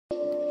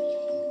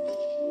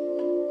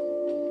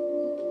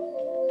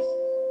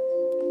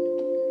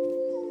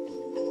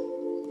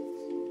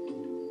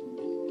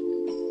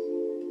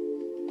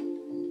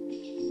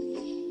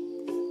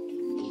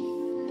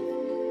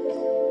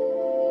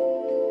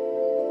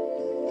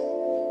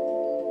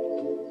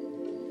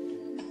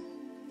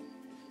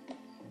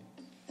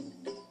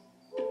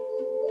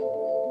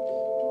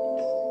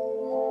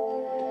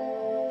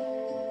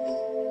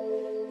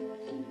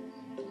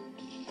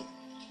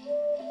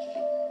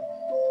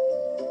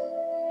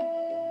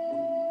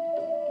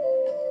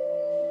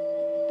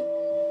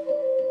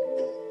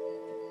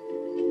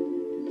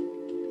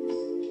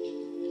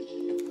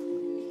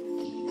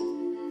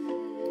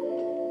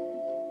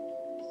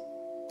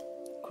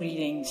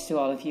Greetings to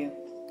all of you.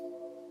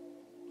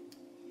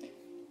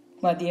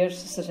 My dear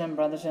sisters and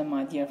brothers and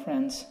my dear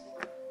friends,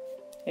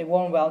 a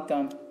warm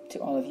welcome to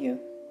all of you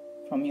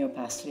from your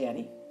Pastor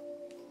Eddie.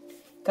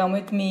 Come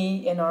with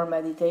me in our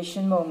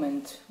meditation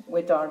moment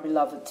with our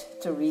beloved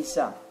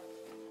Teresa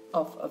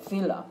of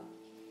Avila.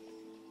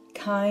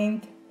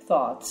 Kind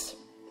thoughts.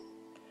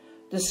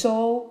 The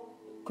soul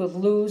could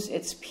lose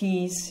its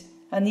peace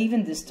and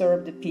even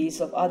disturb the peace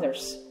of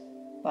others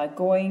by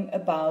going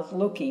about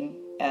looking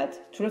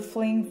at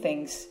trifling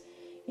things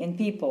in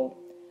people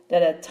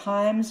that at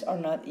times are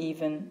not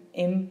even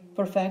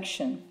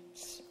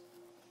imperfections.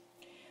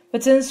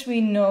 But since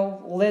we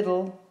know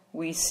little,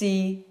 we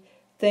see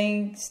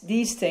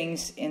these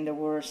things in the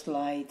worst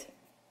light.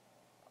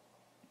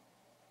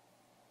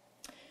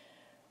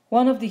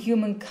 One of the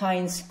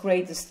humankind's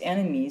greatest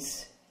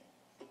enemies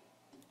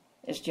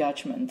is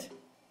judgment.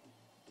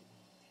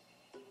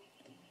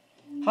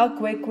 How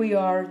quick we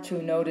are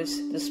to notice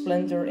the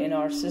splinter in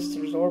our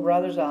sister's or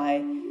brother's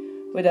eye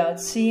without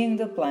seeing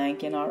the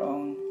plank in our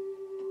own.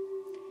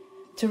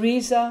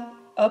 Teresa,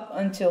 up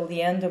until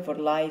the end of her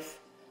life,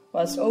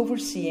 was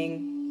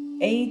overseeing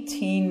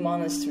 18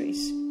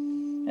 monasteries,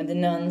 and the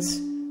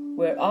nuns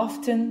were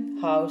often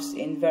housed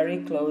in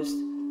very closed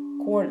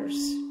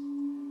quarters,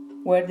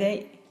 where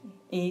they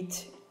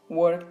eat,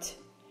 worked,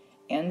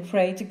 and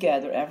prayed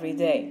together every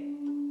day.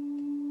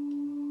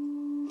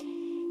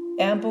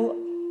 Ample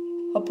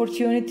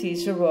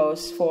opportunities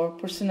arose for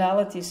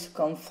personalities to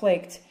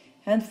conflict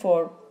and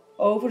for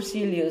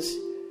overzealous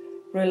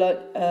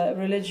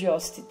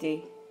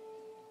religiosity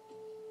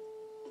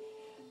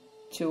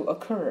to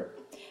occur.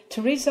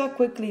 Teresa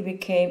quickly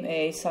became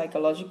a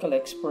psychological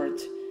expert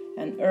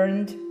and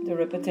earned the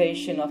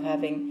reputation of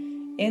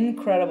having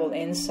incredible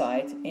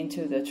insight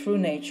into the true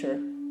nature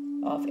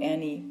of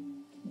any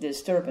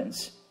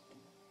disturbance.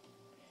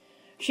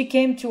 She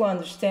came to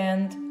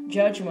understand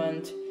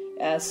judgment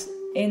as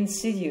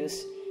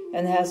insidious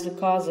and as the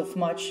cause of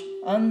much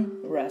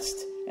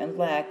unrest and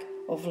lack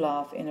of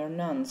love in her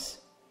nuns.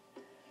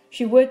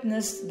 She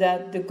witnessed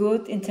that the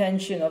good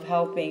intention of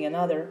helping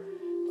another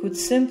could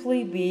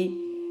simply be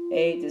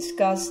a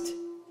disguised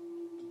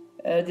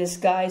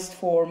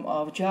form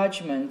of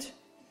judgment,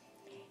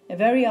 and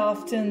very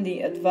often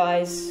the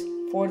advice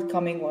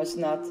forthcoming was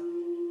not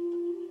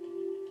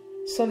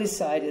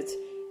solicited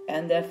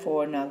and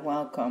therefore not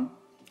welcome,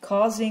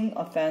 causing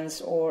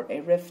offense or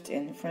a rift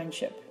in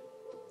friendship.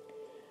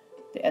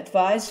 The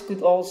advice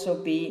could also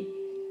be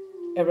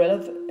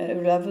irrelevant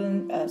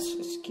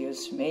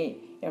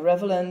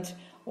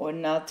or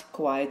not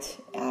quite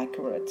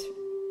accurate,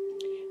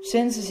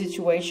 since the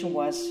situation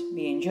was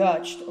being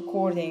judged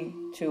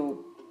according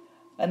to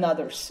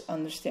another's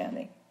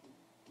understanding.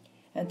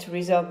 And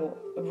Teresa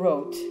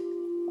wrote,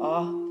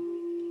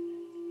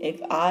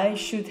 if I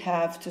should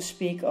have to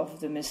speak of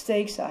the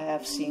mistakes I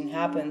have seen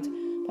happened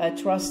by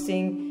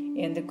trusting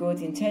in the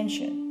good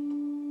intention,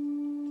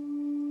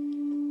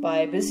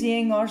 by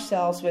busying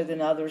ourselves with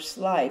another's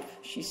life,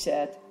 she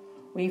said,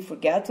 we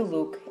forget to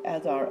look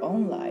at our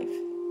own life,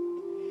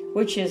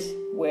 which is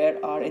where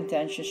our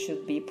intention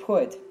should be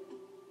put.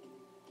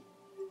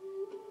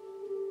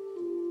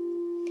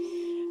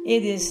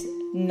 It is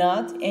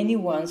not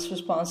anyone's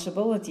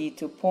responsibility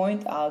to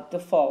point out the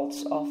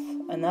faults of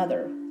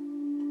another.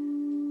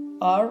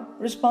 Our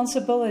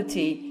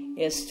responsibility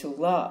is to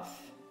love.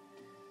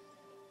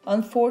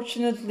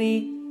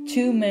 Unfortunately,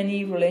 too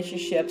many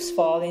relationships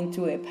fall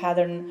into a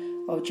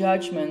pattern of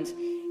judgment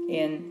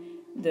in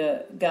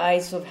the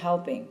guise of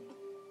helping.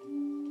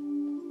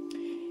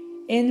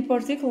 In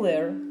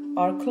particular,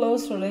 our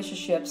close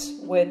relationships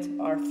with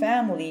our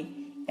family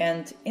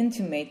and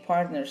intimate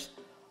partners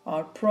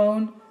are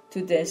prone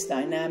to this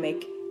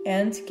dynamic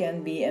and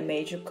can be a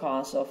major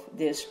cause of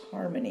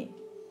disharmony,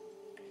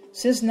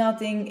 since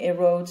nothing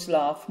erodes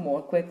love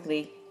more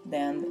quickly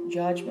than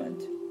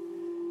judgment.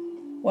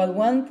 What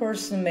one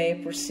person may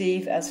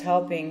perceive as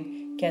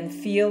helping can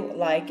feel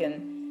like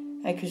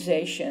an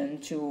accusation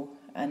to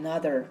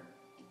another.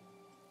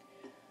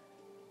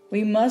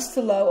 We must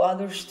allow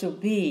others to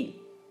be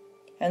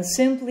and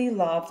simply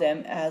love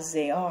them as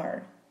they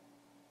are.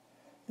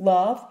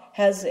 Love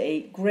has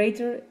a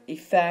greater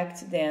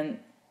effect than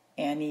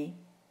any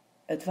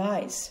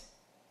advice.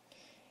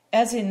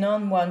 As a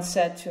nun once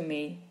said to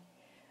me,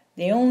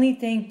 the only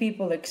thing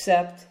people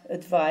accept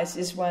advice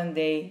is when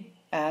they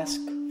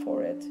ask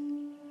for it.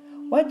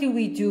 What do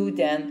we do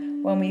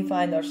then when we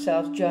find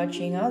ourselves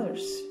judging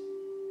others?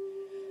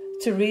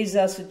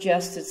 Teresa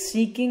suggested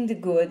seeking the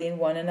good in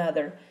one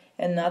another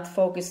and not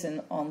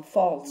focusing on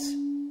faults,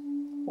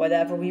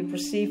 whatever we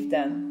perceive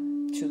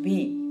them to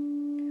be.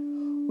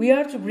 We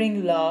are to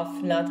bring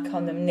love, not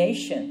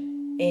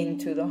condemnation,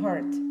 into the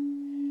heart.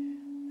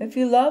 If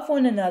we love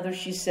one another,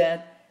 she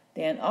said,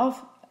 then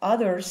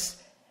other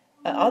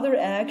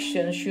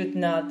actions should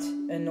not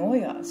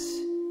annoy us.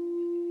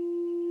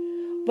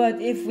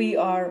 But if we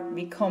are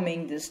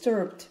becoming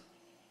disturbed,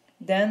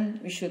 then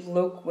we should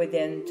look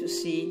within to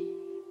see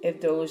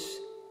if those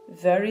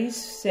very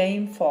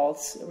same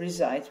faults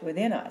reside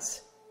within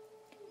us.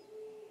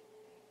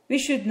 we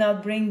should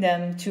not bring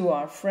them to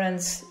our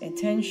friends'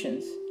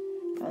 attentions,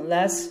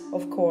 unless,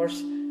 of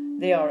course,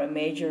 they are a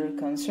major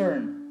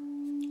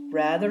concern.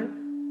 Rather,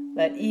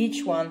 let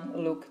each one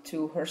look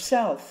to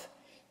herself,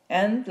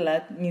 and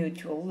let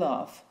mutual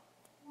love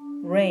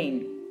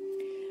reign.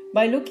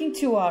 By looking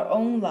to our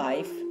own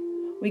life,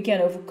 we can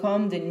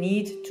overcome the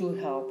need to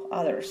help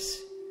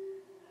others.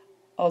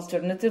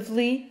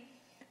 Alternatively,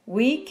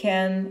 we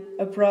can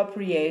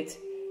appropriate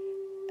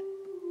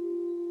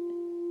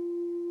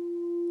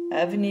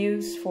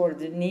avenues for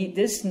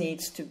this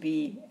needs to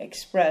be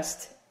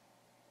expressed.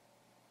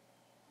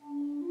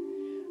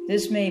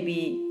 This may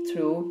be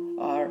through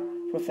our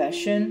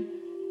profession,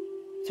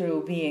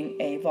 through being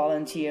a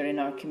volunteer in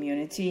our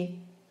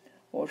community,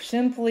 or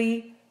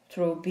simply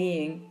through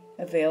being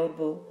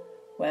available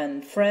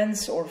when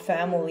friends or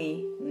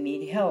family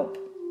need help.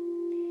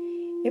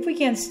 If we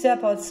can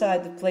step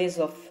outside the place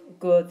of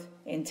good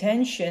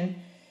intention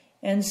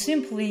and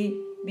simply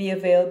be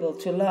available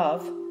to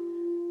love,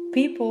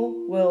 people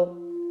will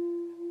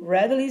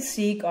readily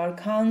seek our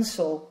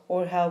counsel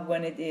or help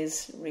when it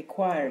is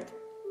required.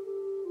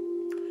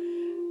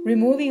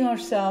 Removing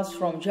ourselves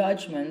from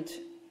judgment,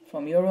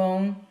 from your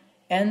own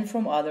and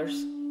from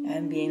others,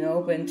 and being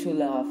open to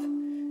love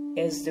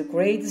is the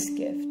greatest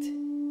gift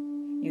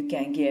you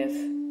can give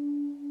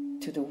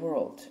to the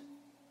world.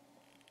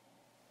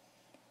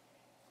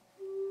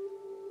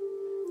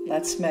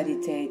 Let's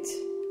meditate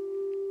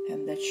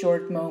in that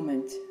short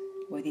moment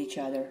with each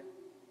other.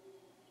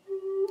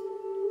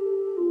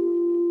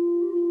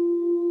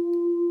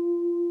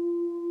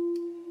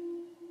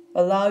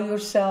 Allow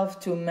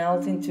yourself to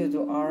melt into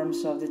the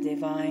arms of the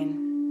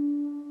divine.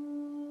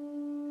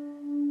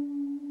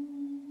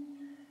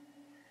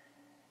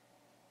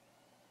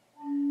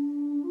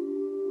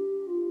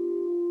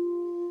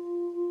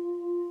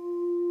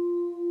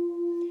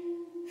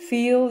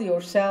 Feel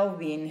yourself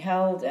being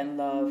held and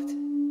loved,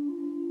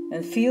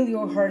 and feel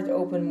your heart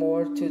open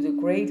more to the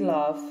great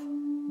love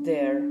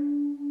there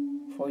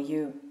for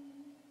you.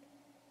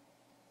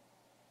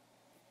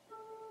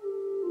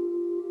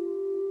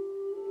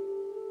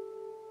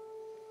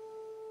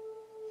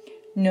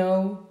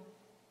 Know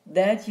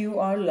that you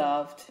are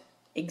loved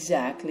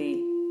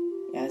exactly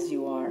as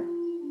you are.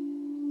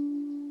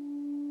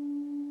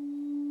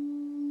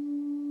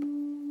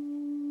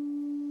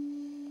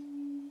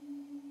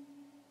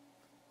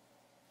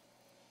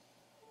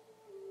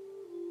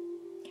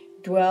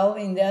 Dwell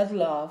in that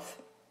love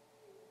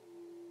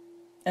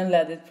and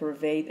let it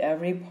pervade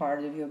every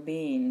part of your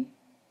being.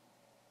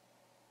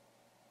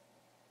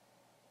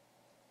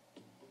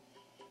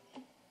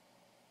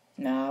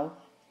 Now,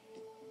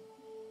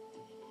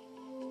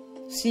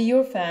 see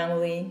your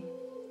family,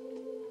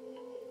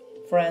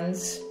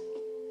 friends,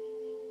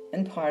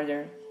 and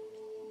partner,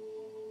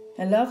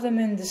 and love them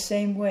in the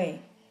same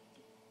way.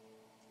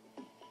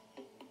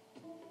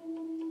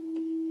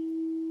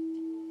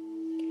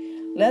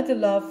 Let the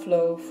love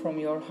flow from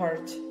your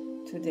heart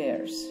to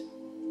theirs.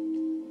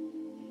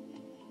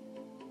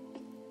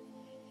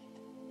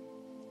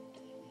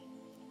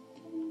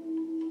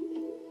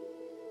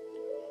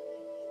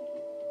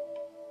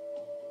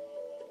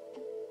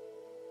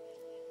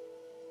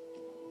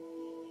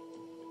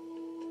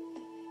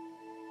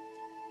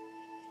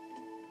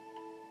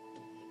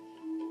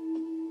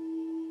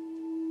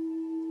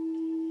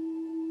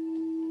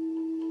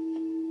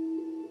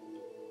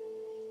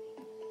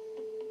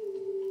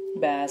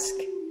 Bask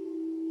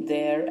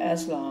there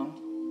as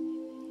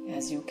long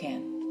as you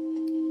can.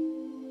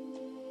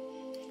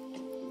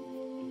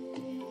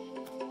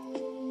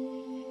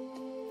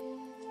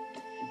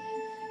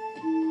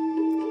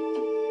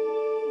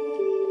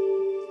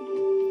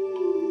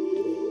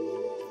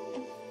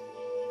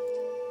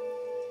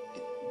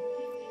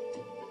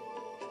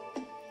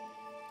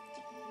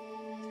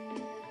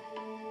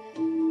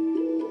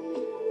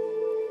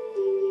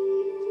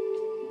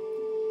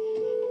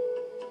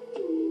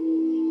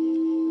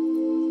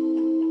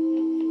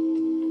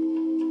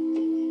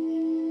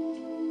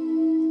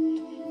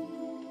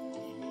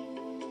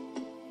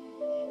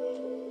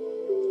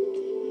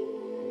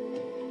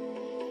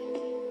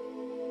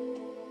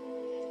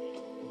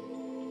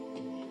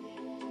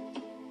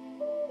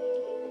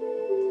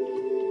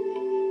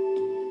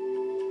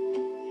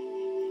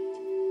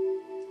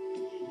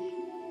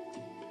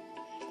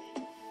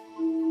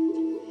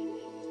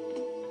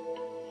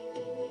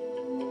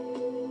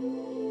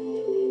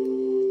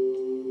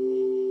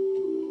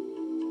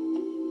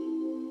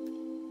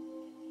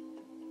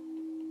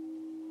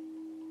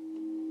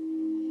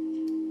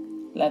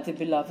 Let the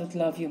beloved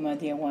love you, my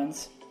dear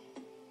ones.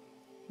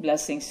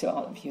 Blessings to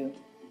all of you.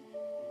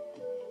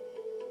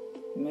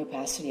 Mu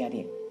Pastor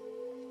Yadi.